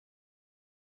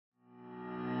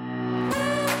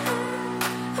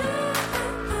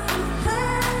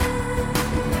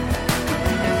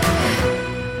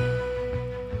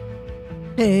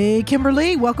Hey,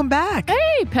 Kimberly, welcome back.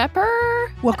 Hey,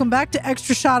 Pepper. Welcome back to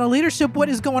Extra Shot of Leadership. What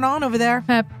is going on over there?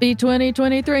 Happy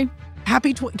 2023.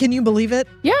 Can you believe it?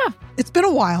 Yeah, It's been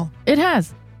a while. it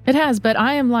has. It has, but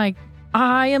I am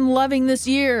loving this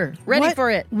year. Ready for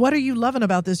it. What are you loving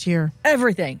about this year?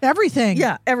 Everything. Everything.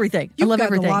 Yeah, everything. You've I love got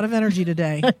everything. a lot of energy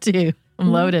today. I do.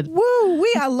 I'm loaded.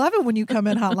 Woo-wee. I love it when you come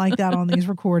in hot like that on these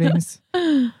recordings.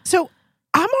 So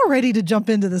I'm all ready to jump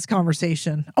into this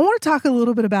conversation. I want to talk a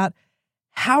little bit about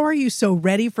how are you so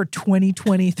ready for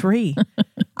 2023?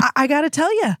 I got to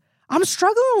tell you, I'm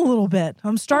struggling a little bit.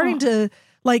 I'm starting to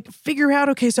figure out,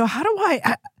 okay, so how do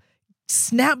I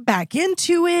snap back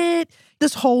into it?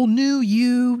 This whole new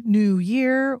you, new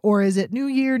year, or is it new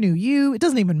year, new you? It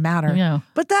doesn't even matter. Yeah.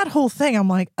 But that whole thing, I'm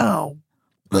like, oh,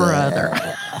 Brother.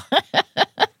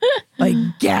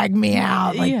 gag me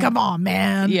out. Come on,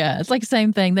 man. Yeah, it's like the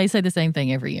same thing. They say the same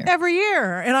thing every year. Every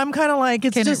year. And I'm kind of like,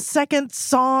 it's just second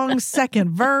song,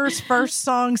 second verse, first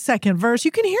song, second verse.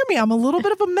 You can hear me. I'm a little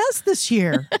bit of a mess this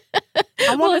year.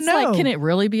 I want to know. Can it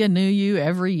really be a new you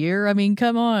every year? I mean,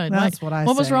 come on. That's what I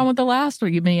What was say. wrong with the last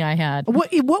me I had?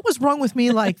 What was wrong with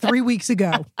me 3 weeks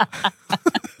ago?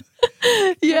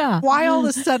 Yeah. Why all of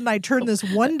a sudden I turned this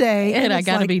one day And I it's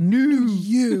got to like, be new.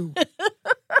 you.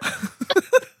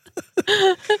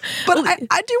 But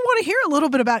I do want to hear a little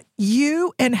bit about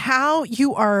you and how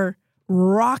you are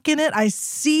rocking it. I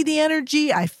see the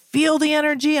energy. I feel the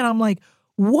energy. And I'm like,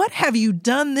 what have you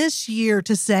done this year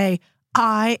to say,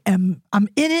 I'm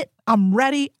in it. I'm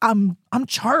ready. I'm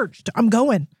charged. I'm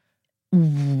going.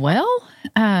 Well,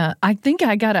 I think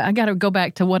I gotta go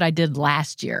back to what I did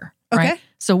last year. Right? Okay.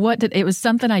 So it was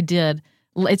something I did.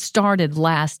 It started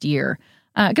last year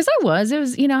because I was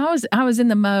in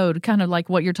the mode, kind of like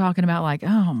what you're talking about. Like,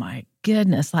 oh my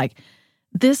goodness, like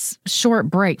this short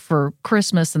break for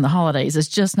Christmas and the holidays is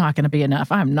just not going to be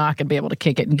enough. I'm not going to be able to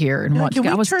kick it in gear and watch.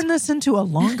 Can we turn this into a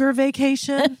longer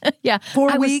vacation? Yeah,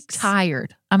 4 weeks. Was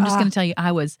tired. I'm just going to tell you,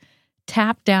 I was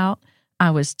tapped out.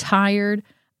 I was tired.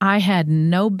 I had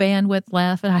no bandwidth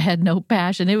left, and I had no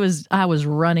passion. I was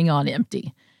running on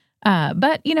empty.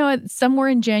 But, somewhere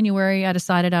in January, I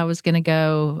decided I was going to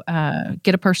go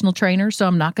get a personal trainer. So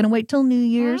I'm not going to wait till New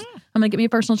Year's. I'm going to get me a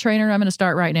personal trainer. I'm going to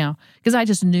start right now because I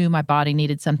just knew my body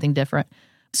needed something different.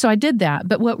 So I did that.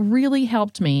 But what really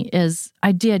helped me is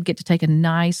I did get to take a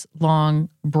nice long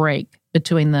break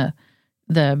between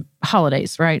the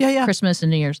holidays, right? Yeah. Christmas and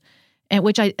New Year's, and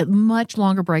a much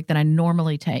longer break than I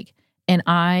normally take. And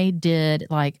I did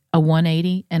like a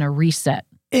 180 and a reset.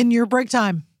 In your break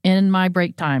time. In my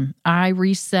break time, I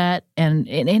reset, and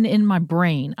in my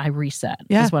brain, I reset,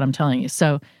 is what I'm telling you.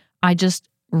 So I just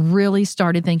really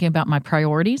started thinking about my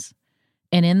priorities.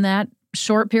 And in that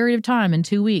short period of time, in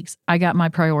 2 weeks, I got my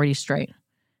priorities straight.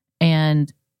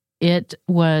 And it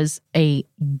was a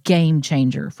game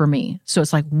changer for me. So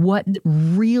it's like, what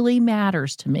really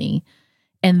matters to me?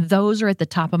 And those are at the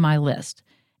top of my list.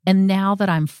 And now that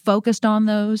I'm focused on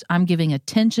those, I'm giving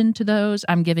attention to those,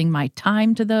 I'm giving my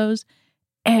time to those,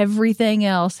 everything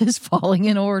else is falling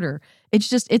in order.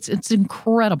 It's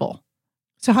incredible.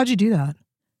 So how'd you do that?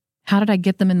 How did I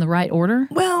get them in the right order?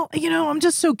 Well, I'm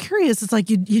just so curious. It's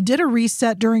like you did a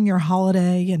reset during your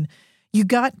holiday and you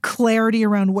got clarity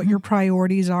around what your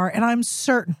priorities are. And I'm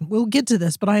certain, we'll get to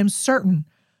this, but I am certain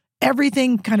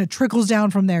everything kind of trickles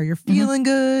down from there. You're feeling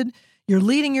good. You're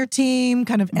leading your team,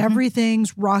 kind of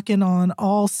everything's rocking on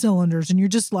all cylinders. And you're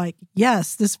just like,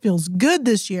 yes, this feels good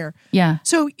this year. Yeah.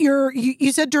 So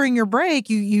you said during your break,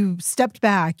 you stepped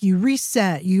back, you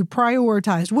reset, you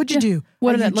prioritized. What'd you do?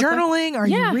 What Are did you that look like? journaling? Are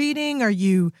you reading? Are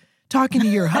you talking to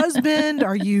your husband?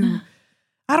 Are you,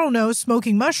 I don't know,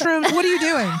 smoking mushrooms? What are you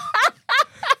doing?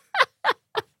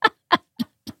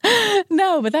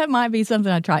 No, but that might be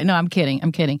something I try. No, I'm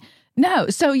kidding. No.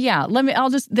 So yeah,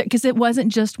 because it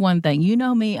wasn't just one thing. You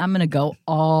know me, I'm going to go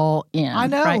all in. I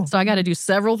know. Right? So I got to do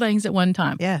several things at one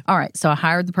time. Yeah. All right. So I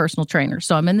hired the personal trainer.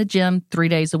 So I'm in the gym 3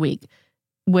 days a week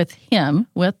with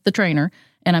the trainer,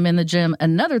 and I'm in the gym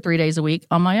another 3 days a week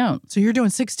on my own. So you're doing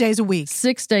 6 days a week.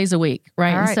 6 days a week,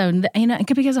 right? All right. And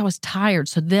so, because I was tired,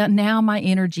 so then now my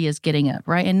energy is getting up,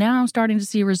 right? And now I'm starting to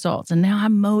see results, and now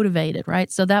I'm motivated, right?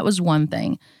 So that was one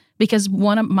thing. Because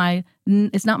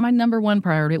it's not my number one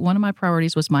priority. One of my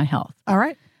priorities was my health. All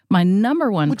right. My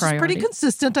number one Which priority. is pretty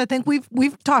consistent. I think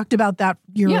we've talked about that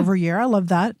year over year. I love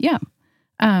that. Yeah.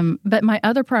 But my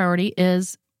other priority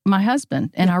is my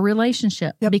husband and our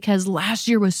relationship. Yep. Because last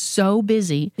year was so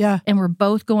busy. Yeah. And we're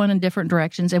both going in different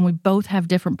directions and we both have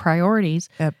different priorities.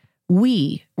 Yep.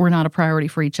 We were not a priority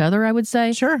for each other, I would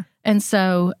say. Sure. And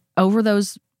so over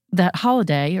those that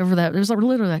holiday over that, it was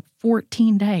literally like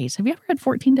 14 days. Have you ever had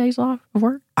 14 days off of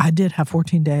work? I did have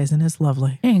 14 days, and it's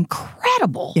lovely.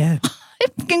 Incredible. Yeah.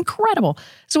 Incredible.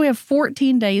 So we have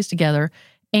 14 days together,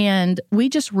 and we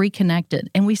just reconnected,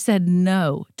 and we said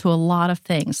no to a lot of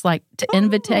things, like to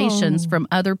invitations from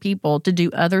other people to do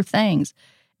other things.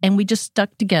 And we just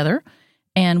stuck together,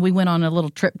 and we went on a little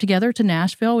trip together to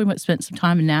Nashville. We spent some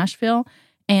time in Nashville,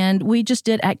 and we just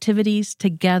did activities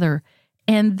together.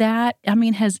 And that,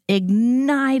 has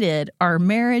ignited our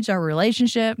marriage, our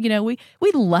relationship. We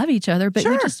love each other, but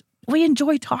we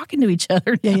enjoy talking to each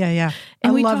other now. Yeah.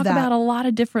 And we talk about a lot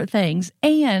of different things.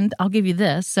 And I'll give you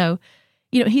this. So,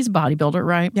 he's a bodybuilder,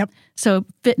 right? Yep. So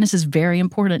fitness is very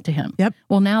important to him. Yep.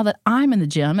 Well, now that I'm in the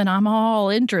gym and I'm all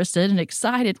interested and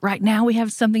excited, right now we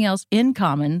have something else in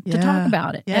common to talk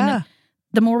about it. Yeah. And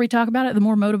the more we talk about it, the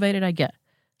more motivated I get.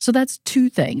 So that's two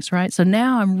things, right? So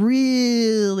now I'm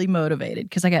really motivated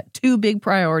because I got two big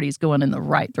priorities going in the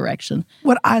right direction.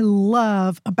 What I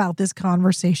love about this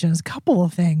conversation is a couple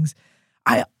of things.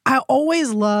 I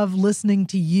always love listening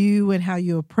to you and how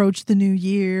you approach the new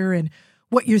year and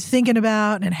what you're thinking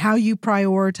about and how you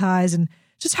prioritize and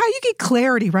just how you get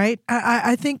clarity, right?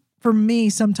 I think for me,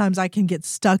 sometimes I can get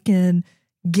stuck in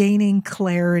gaining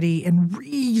clarity and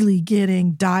really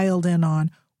getting dialed in on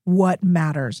what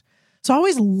matters. So I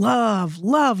always love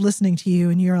listening to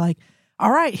you, and you're like, all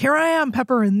right, here I am,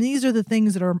 Pepper, and these are the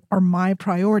things that are my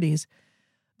priorities.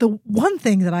 The one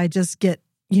thing that I just get,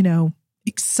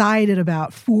 excited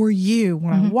about for you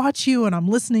when I watch you and I'm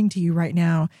listening to you right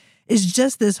now is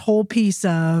just this whole piece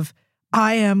of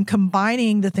I am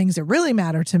combining the things that really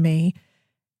matter to me.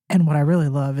 And what I really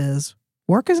love is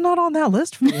work is not on that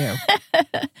list for you.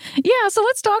 Yeah, so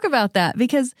let's talk about that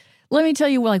because let me tell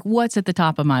you what's at the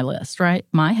top of my list, right?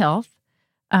 My health,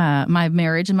 my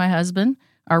marriage and my husband,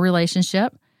 our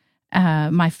relationship,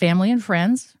 my family and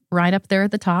friends, right up there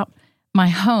at the top. My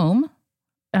home,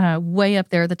 way up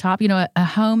there at the top. A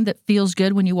home that feels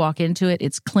good when you walk into it.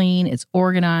 It's clean, it's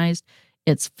organized,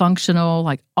 it's functional,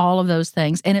 like all of those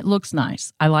things. And it looks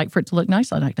nice. I like for it to look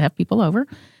nice. I like to have people over.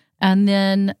 And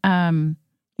then...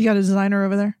 you got a designer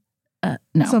over there?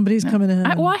 No. Somebody's coming in.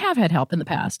 I have had help in the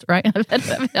past, right? I've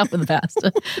had help in the past,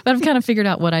 but I've kind of figured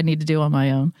out what I need to do on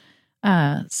my own.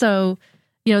 So,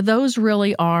 those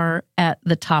really are at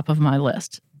the top of my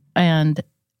list. And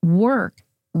work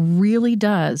really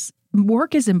does.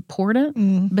 Work is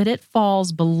important, but it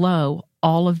falls below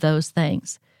all of those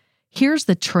things. Here's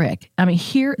the trick.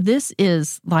 This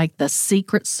is like the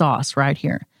secret sauce right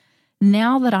here.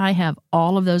 Now that I have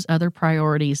all of those other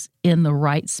priorities in the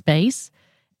right space,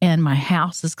 and my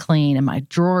house is clean and my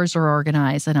drawers are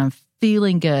organized and I'm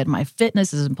feeling good. My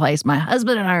fitness is in place. My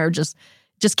husband and I are just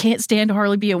can't stand to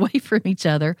hardly be away from each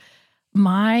other.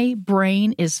 My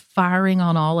brain is firing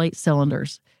on all 8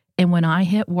 cylinders. And when I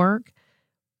hit work,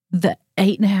 the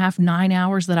 8.5, 9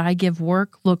 hours that I give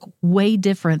work look way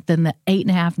different than the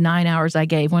 8.5, 9 hours I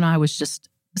gave when I was just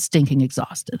stinking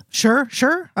exhausted. Sure.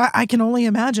 I can only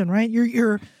imagine, right?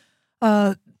 You're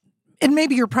and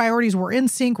maybe your priorities were in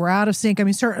sync or out of sync.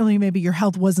 Certainly maybe your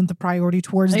health wasn't the priority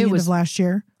towards the end of last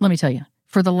year. Let me tell you,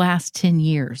 for the last 10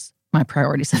 years, my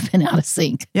priorities have been out of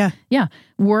sync. Yeah.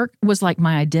 Work was like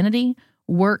my identity.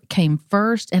 Work came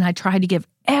first, and I tried to give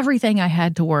everything I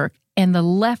had to work, and the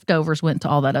leftovers went to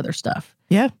all that other stuff.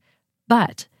 Yeah.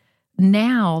 But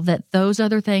now that those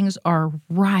other things are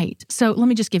right. So let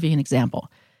me just give you an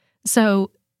example. So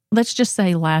let's just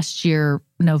say last year,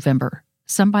 November,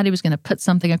 somebody was going to put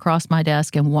something across my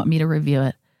desk and want me to review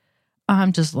it.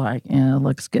 I'm just like, it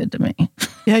looks good to me.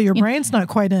 Yeah, your brain's not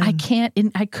quite in. I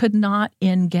could not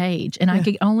engage, and I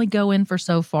could only go in for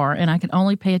so far, and I could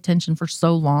only pay attention for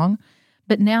so long.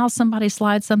 But now somebody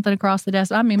slides something across the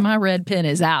desk. My red pen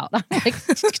is out. I'm like,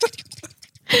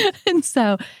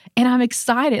 and I'm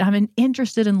excited. I'm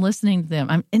interested in listening to them.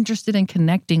 I'm interested in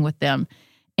connecting with them.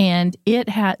 And it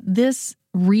had this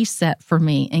reset for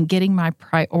me and getting my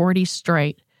priorities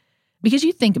straight. Because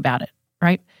you think about it,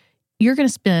 right? You're going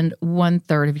to spend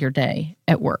 1/3 of your day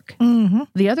at work. Mm-hmm.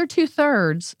 The other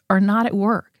 2/3 are not at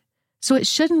work. So it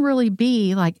shouldn't really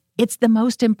be like it's the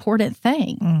most important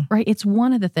thing, right? It's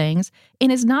one of the things.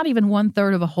 And it's not even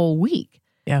 1/3 of a whole week.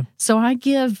 Yeah. So I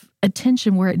give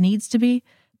attention where it needs to be,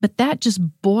 but that just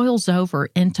boils over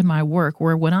into my work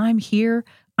where when I'm here,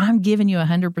 I'm giving you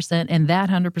 100%, and that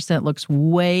 100% looks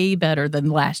way better than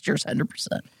last year's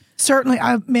 100%. Certainly,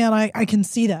 I can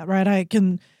see that, right? I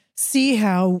can see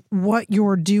how what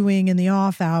you're doing in the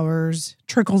off hours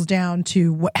trickles down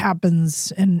to what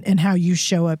happens and how you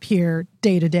show up here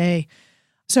day to day.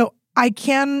 So I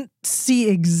can see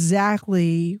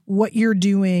exactly what you're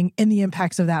doing and the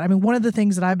impacts of that. One of the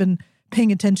things that I've been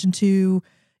paying attention to,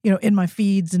 in my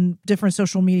feeds and different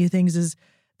social media things is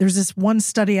there's this one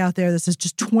study out there that says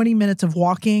just 20 minutes of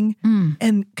walking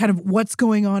and kind of what's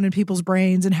going on in people's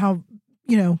brains and how,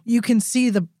 you can see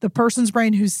the person's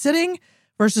brain who's sitting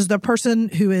versus the person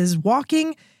who is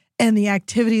walking and the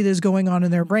activity that is going on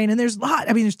in their brain. And there's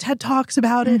there's TED Talks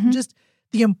about it and just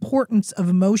the importance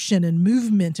of motion and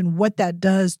movement and what that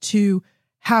does to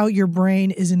how your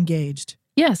brain is engaged.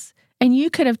 Yes. And you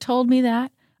could have told me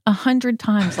that 100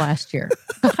 times last year.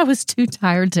 I was too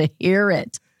tired to hear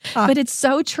it. But it's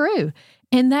so true.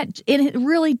 And it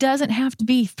really doesn't have to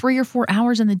be 3 or 4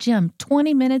 hours in the gym,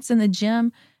 20 minutes in the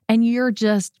gym, and you're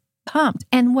just pumped.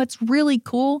 And what's really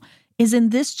cool is in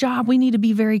this job, we need to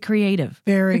be very creative.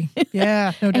 Very.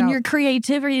 Yeah, no doubt. And your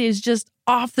creativity is just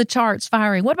off the charts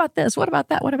firing. What about this? What about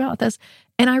that? What about this?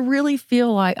 And I really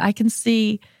feel like I can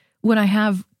see when I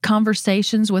have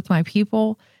conversations with my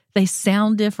people, they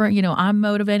sound different. I'm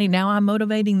motivating. Now I'm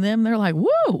motivating them. They're like,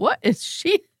 whoa, what is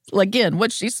she? Again,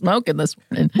 what's she smoking this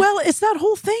morning? Well, it's that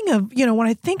whole thing of, when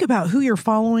I think about who you're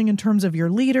following in terms of your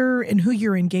leader and who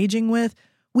you're engaging with,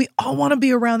 we all want to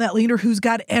be around that leader who's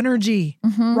got energy,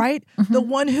 right? The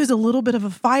one who's a little bit of a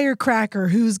firecracker,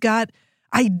 who's got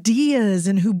ideas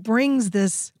and who brings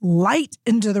this light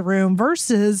into the room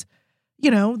versus,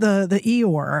 the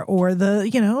Eeyore or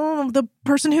the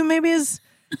person who maybe is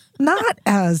not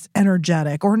as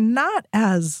energetic or not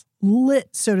as lit,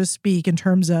 so to speak, in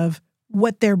terms of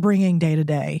what they're bringing day to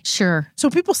day. Sure. So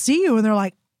people see you and they're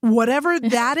like, whatever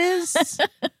that is,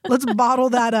 let's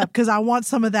bottle that up because I want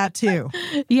some of that too.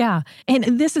 Yeah.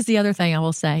 And this is the other thing I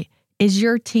will say is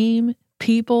your team,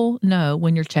 people know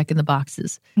when you're checking the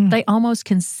boxes. They almost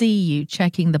can see you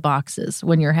checking the boxes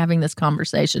when you're having this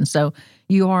conversation. So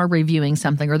you are reviewing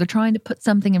something or they're trying to put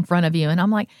something in front of you. And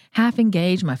I'm like half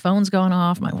engaged. My phone's going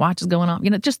off. My watch is going off,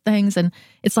 just things. And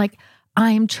it's like,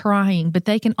 I'm trying, but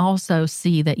they can also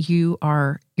see that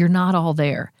you're not all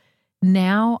there.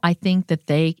 Now I think that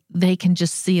they can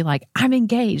just see like, I'm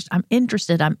engaged, I'm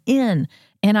interested, I'm in,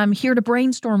 and I'm here to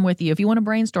brainstorm with you. If you want to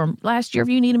brainstorm, last year if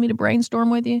you needed me to brainstorm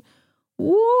with you,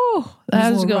 woo,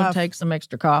 that was going to take some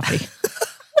extra coffee.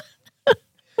 A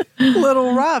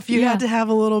little rough. You had to have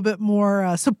a little bit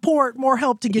more support, more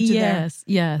help to get you there.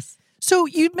 Yes. So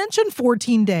you mentioned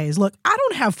 14 days. Look, I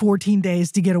don't have 14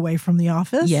 days to get away from the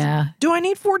office. Yeah. Do I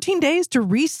need 14 days to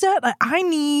reset? I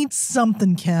need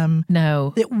something, Kim.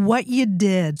 No. That what you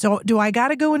did. So do I got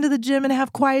to go into the gym and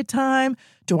have quiet time?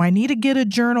 Do I need to get a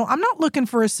journal? I'm not looking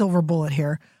for a silver bullet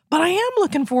here, but I am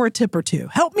looking for a tip or two.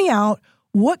 Help me out.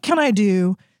 What can I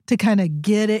do to kind of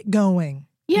get it going?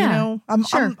 Yeah.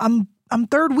 I'm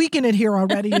third week in it here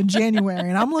already in January,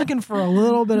 and I'm looking for a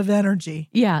little bit of energy.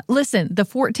 Yeah. Listen, the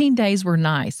 14 days were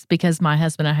nice because my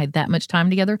husband and I had that much time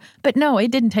together. But no,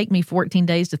 it didn't take me 14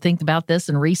 days to think about this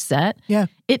and reset. Yeah.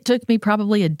 It took me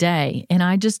probably a day. And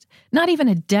I just, not even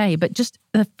a day, but just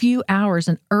a few hours,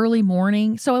 an early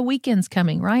morning. So a weekend's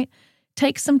coming, right?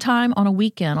 Take some time on a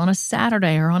weekend, on a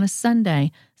Saturday or on a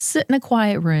Sunday, sit in a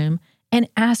quiet room and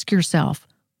ask yourself,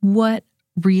 what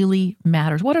really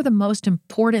matters? What are the most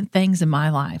important things in my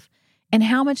life? And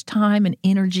how much time and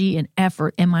energy and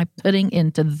effort am I putting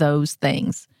into those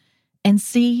things? And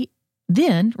see,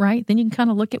 then, right, then you can kind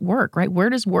of look at work, right? Where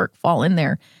does work fall in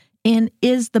there? And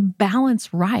is the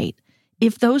balance right?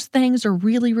 If those things are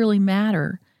really, really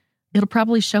matter, it'll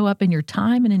probably show up in your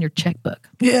time and in your checkbook.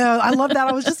 Yeah, I love that.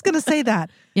 I was just going to say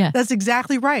that. Yeah. That's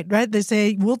exactly right? They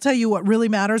say, we'll tell you what really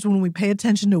matters when we pay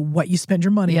attention to what you spend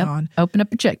your money on. Open up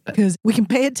your checkbook. Because we can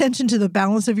pay attention to the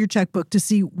balance of your checkbook to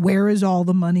see where is all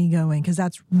the money going, because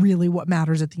that's really what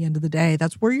matters at the end of the day.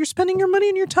 That's where you're spending your money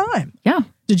and your time. Yeah.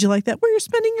 Did you like that? Where you're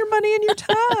spending your money and your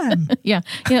time. Yeah.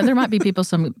 There might be people,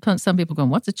 some people going,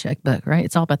 what's a checkbook, right?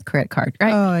 It's all about the credit card,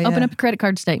 right? Oh, yeah. Open up a credit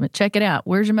card statement. Check it out.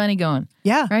 Where's your money going?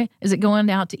 Yeah. Right? Is it going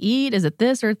out to eat? Is it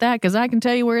this or that? Because I can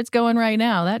tell you where it's going right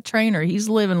now. That trainer, he's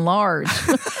living large.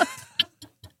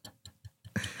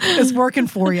 It's working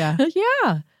for you.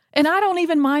 Yeah. And I don't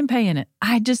even mind paying it.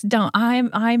 I just don't.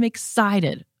 I'm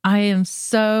excited. I am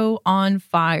so on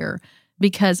fire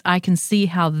because I can see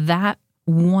how that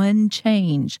one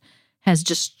change has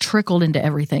just trickled into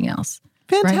everything else.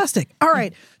 Fantastic. Right? All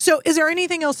right. So is there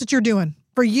anything else that you're doing?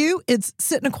 For you, it's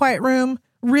sit in a quiet room,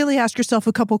 really ask yourself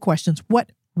a couple of questions.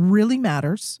 What really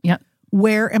matters? Yep.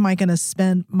 Where am I going to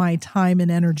spend my time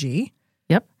and energy?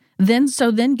 Yep.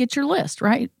 Then get your list,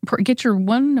 right? Get your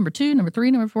 1, number 2, number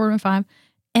 3, number 4, number 5,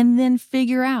 and then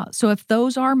figure out. So if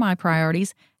those are my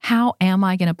priorities, how am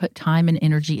I going to put time and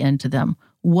energy into them?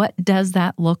 What does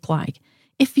that look like?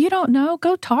 If you don't know,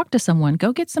 go talk to someone.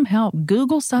 Go get some help.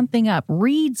 Google something up.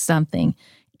 Read something.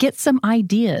 get some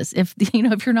ideas. If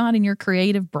you're not in your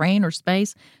creative brain or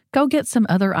space, go get some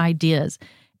other ideas.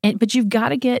 But you've got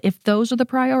to get, if those are the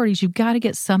priorities, you've got to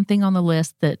get something on the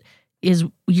list that is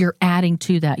you're adding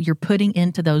to that. You're putting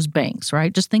into those banks,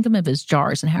 right? Just think of them as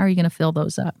jars, and how are you going to fill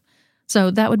those up?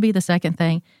 So that would be the second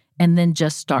thing. And then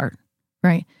just start,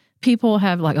 right? People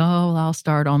have like, oh, I'll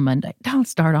start on Monday. Don't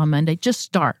start on Monday. Just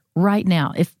start right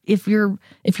now. If your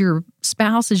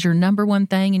spouse is your number one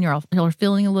thing and you're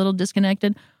feeling a little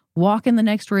disconnected, walk in the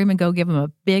next room and go give them a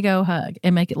big old hug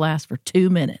and make it last for 2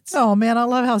 minutes. Oh, man, I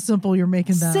love how simple you're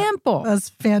making that. Simple. That's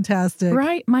fantastic.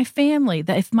 Right? My family.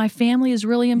 If my family is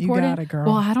really important, you got it, girl.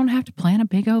 Well, I don't have to plan a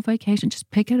big old vacation. Just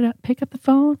pick up the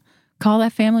phone, call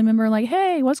that family member like,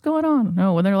 hey, what's going on?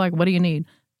 No, when they're like, what do you need?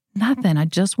 Nothing. I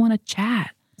just want to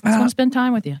chat. I just want to spend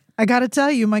time with you. I got to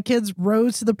tell you, my kids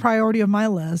rose to the priority of my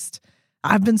list.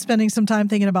 I've been spending some time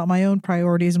thinking about my own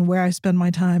priorities and where I spend my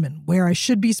time and where I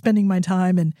should be spending my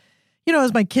time. And,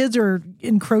 as my kids are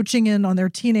encroaching in on their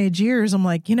teenage years, I'm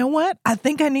like, you know what? I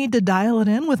think I need to dial it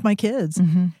in with my kids.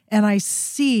 Mm-hmm. And I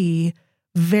see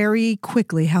very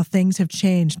quickly how things have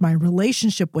changed. My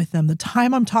relationship with them, the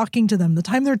time I'm talking to them, the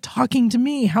time they're talking to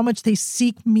me, how much they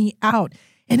seek me out.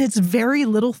 And it's very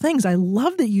little things. I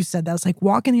love that you said that. It's like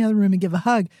walk in the other room and give a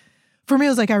hug. For me, it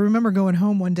was like I remember going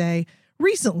home one day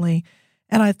recently,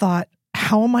 and I thought,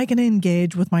 how am I going to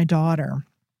engage with my daughter?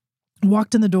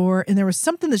 Walked in the door, and there was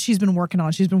something that she's been working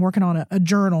on. She's been working on a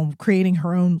journal, creating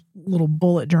her own little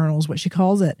bullet journal is what she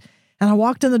calls it. And I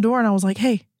walked in the door, and I was like,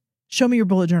 hey, show me your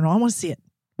bullet journal. I want to see it.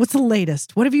 What's the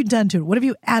latest? What have you done to it? What have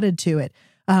you added to it?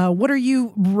 What are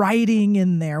you writing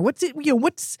in there? What's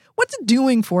it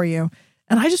doing for you?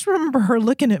 And I just remember her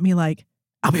looking at me like,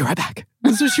 I'll be right back.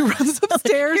 So she runs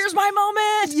upstairs. Here's my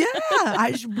moment. Yeah.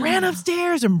 I just ran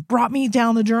upstairs and brought me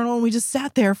down the journal. And we just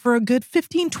sat there for a good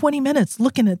 15, 20 minutes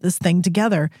looking at this thing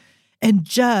together. And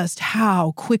just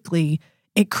how quickly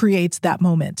it creates that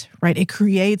moment, right? It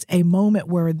creates a moment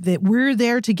where we're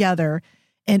there together.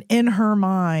 And in her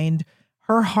mind,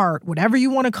 her heart, whatever you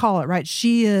want to call it, right?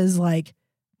 She is like,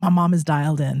 my mom is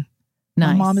dialed in.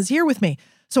 Nice. My mom is here with me.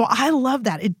 So I love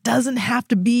that. It doesn't have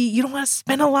to be, you don't have to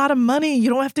spend a lot of money. You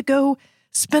don't have to go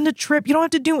spend a trip. You don't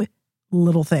have to do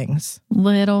little things.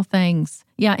 Little things.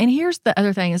 Yeah. And here's the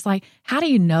other thing. It's like, how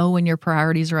do you know when your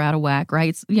priorities are out of whack, right?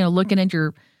 It's, looking at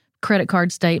your credit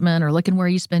card statement or looking where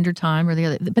you spend your time or the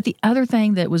other. But the other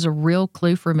thing that was a real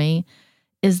clue for me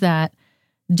is that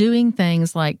doing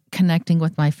things like connecting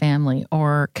with my family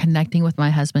or connecting with my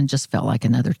husband just felt like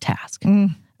another task.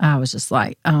 I was just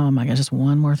like, oh my gosh, just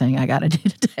one more thing I got to do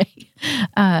today.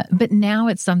 But now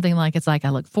it's something like, I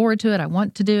look forward to it. I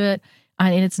want to do it.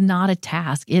 And it's not a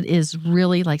task. It is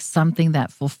really like something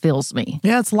that fulfills me.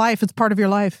 Yeah, it's life. It's part of your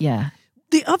life. Yeah.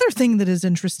 The other thing that is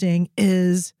interesting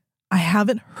is I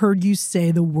haven't heard you say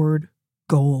the word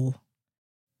goal.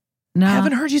 No. I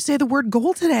haven't heard you say the word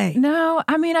goal today. No,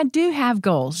 I mean, I do have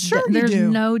goals. Sure you There's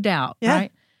do. no doubt, Yeah.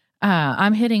 right?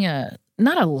 I'm hitting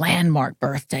not a landmark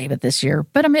birthday, but this year,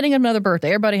 but I'm hitting another birthday.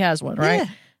 Everybody has one, right?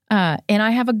 Yeah. And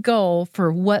I have a goal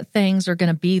for what things are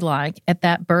going to be like at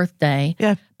that birthday.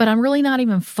 Yeah. But I'm really not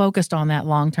even focused on that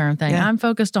long-term thing. Yeah. I'm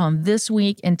focused on this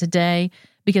week and today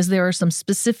because there are some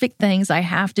specific things I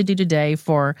have to do today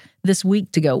for this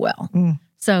week to go well.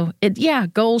 So,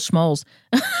 goals, schmoles.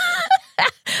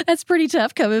 That's pretty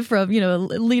tough coming from, a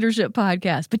leadership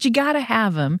podcast. But you got to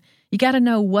have them. You got to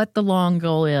know what the long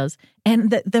goal is.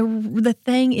 And the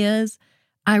thing is,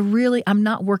 I'm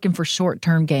not working for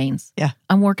short-term gains. Yeah.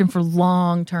 I'm working for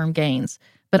long-term gains.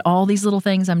 But all these little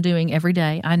things I'm doing every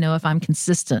day, I know if I'm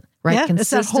consistent, right? Yeah,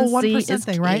 it's that whole Consistency 1% is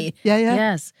thing, key. right? Yeah.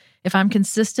 Yes. If I'm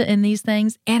consistent in these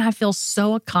things and I feel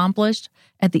so accomplished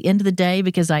at the end of the day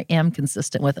because I am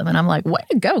consistent with them. And I'm like, way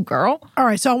to go, girl. All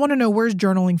right. So I want to know, where's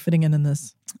journaling fitting in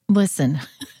this? Listen,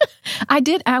 I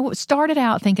started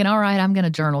out thinking, all right, I'm going to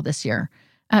journal this year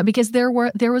because there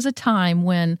was a time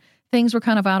when things were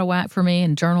kind of out of whack for me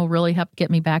and journal really helped get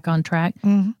me back on track.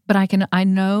 Mm-hmm. But I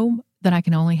know that I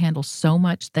can only handle so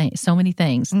many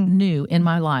things new in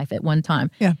my life at one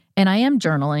time. Yeah. And I am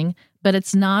journaling, but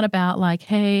it's not about like,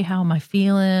 hey, how am I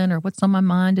feeling or what's on my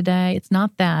mind today? It's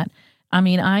not that. I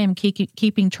mean, I am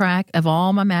keeping track of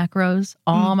all my macros,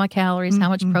 all my calories, how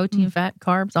much protein, fat,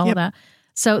 carbs, all of that.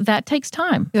 So that takes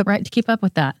time, right, to keep up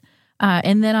with that.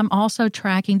 And then I'm also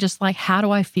tracking just like, how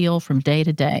do I feel from day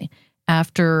to day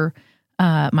after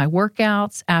my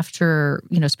workouts, after,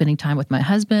 spending time with my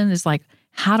husband is like,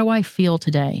 how do I feel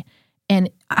today? And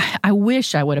I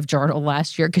wish I would have journaled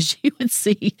last year because you would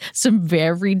see some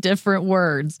very different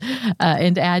words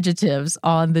and adjectives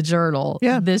on the journal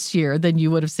this year than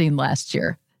you would have seen last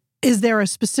year. Is there a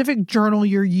specific journal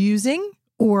you're using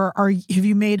or have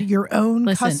you made your own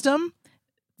custom?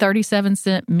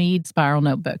 37-cent Mead spiral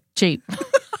notebook. Cheap.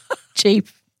 Cheap.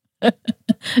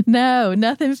 No,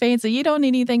 nothing fancy. You don't need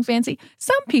anything fancy.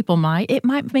 Some people might. It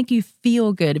might make you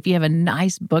feel good if you have a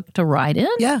nice book to write in.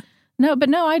 Yeah. No,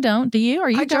 I don't. Do you? Are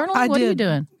you journaling? What are you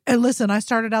doing? And listen, I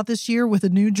started out this year with a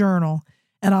new journal.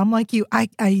 And I'm like you. I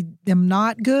am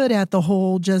not good at the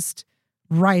whole just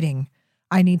writing.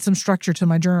 I need some structure to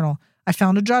my journal. I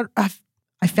found a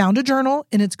journal,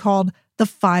 and it's called the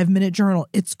 5-Minute Journal.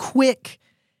 It's quick.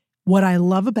 What I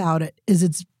love about it is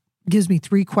it gives me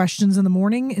 3 questions in the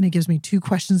morning, and it gives me 2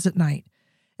 questions at night.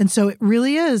 And so it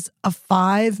really is a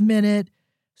 5-minute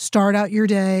start out your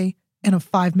day and a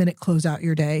 5-minute close out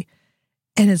your day.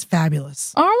 And it's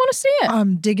fabulous. Oh, I want to see it.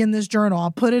 I'm digging this journal.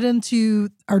 I'll put it into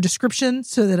our description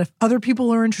so that if other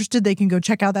people are interested, they can go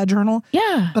check out that journal.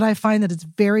 Yeah. But I find that it's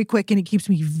very quick and it keeps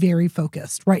me very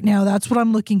focused. Right now, that's what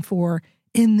I'm looking for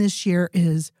in this year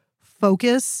is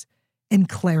focus and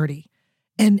clarity.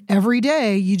 And every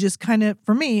day, you just kind of,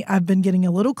 for me, I've been getting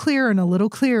a little clearer and a little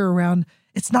clearer around,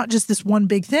 it's not just this one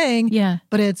big thing. Yeah.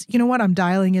 But it's, you know what, I'm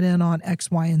dialing it in on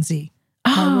X, Y, and Z.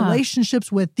 My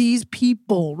relationships with these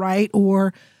people, right?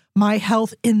 Or my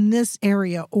health in this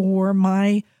area, or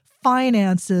my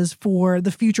finances for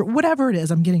the future, whatever it is,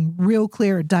 I'm getting real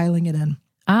clear at dialing it in.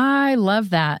 I love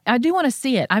that. I do want to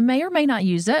see it. I may or may not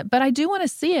use it, but I do want to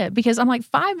see it because I'm like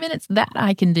 5 minutes that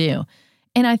I can do.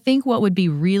 And I think what would be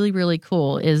really, really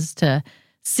cool is to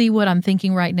see what I'm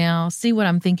thinking right now, see what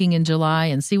I'm thinking in July,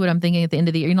 and see what I'm thinking at the end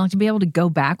of the year. You know, like to be able to go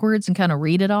backwards and kind of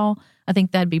read it all. I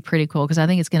think that'd be pretty cool because I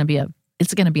think it's going to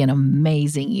be an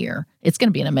amazing year. It's going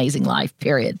to be an amazing life,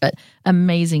 period, but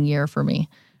amazing year for me.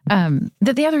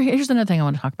 Here's another thing I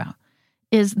want to talk about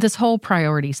is this whole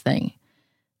priorities thing.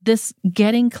 This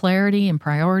getting clarity and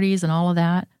priorities and all of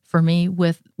that for me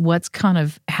with what's kind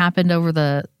of happened over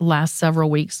the last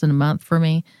several weeks and a month for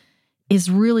me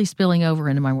is really spilling over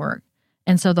into my work.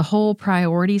 And so the whole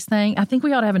priorities thing, I think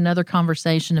we ought to have another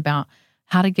conversation about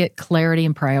how to get clarity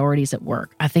and priorities at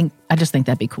work. I just think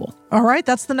that'd be cool. All right,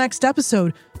 that's the next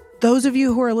episode. Those of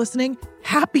you who are listening,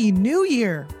 Happy New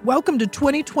Year. Welcome to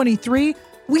 2023.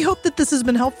 We hope that this has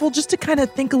been helpful just to kind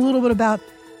of think a little bit about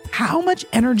how much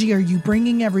energy are you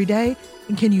bringing every day,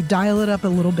 and can you dial it up a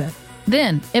little bit?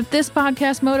 Then, if this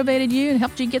podcast motivated you and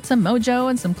helped you get some mojo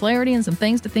and some clarity and some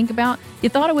things to think about, you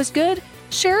thought it was good,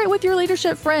 share it with your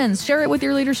leadership friends, share it with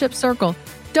your leadership circle.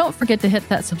 Don't forget to hit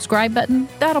that subscribe button.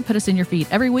 That'll put us in your feed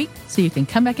every week so you can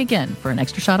come back again for an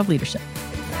extra shot of leadership.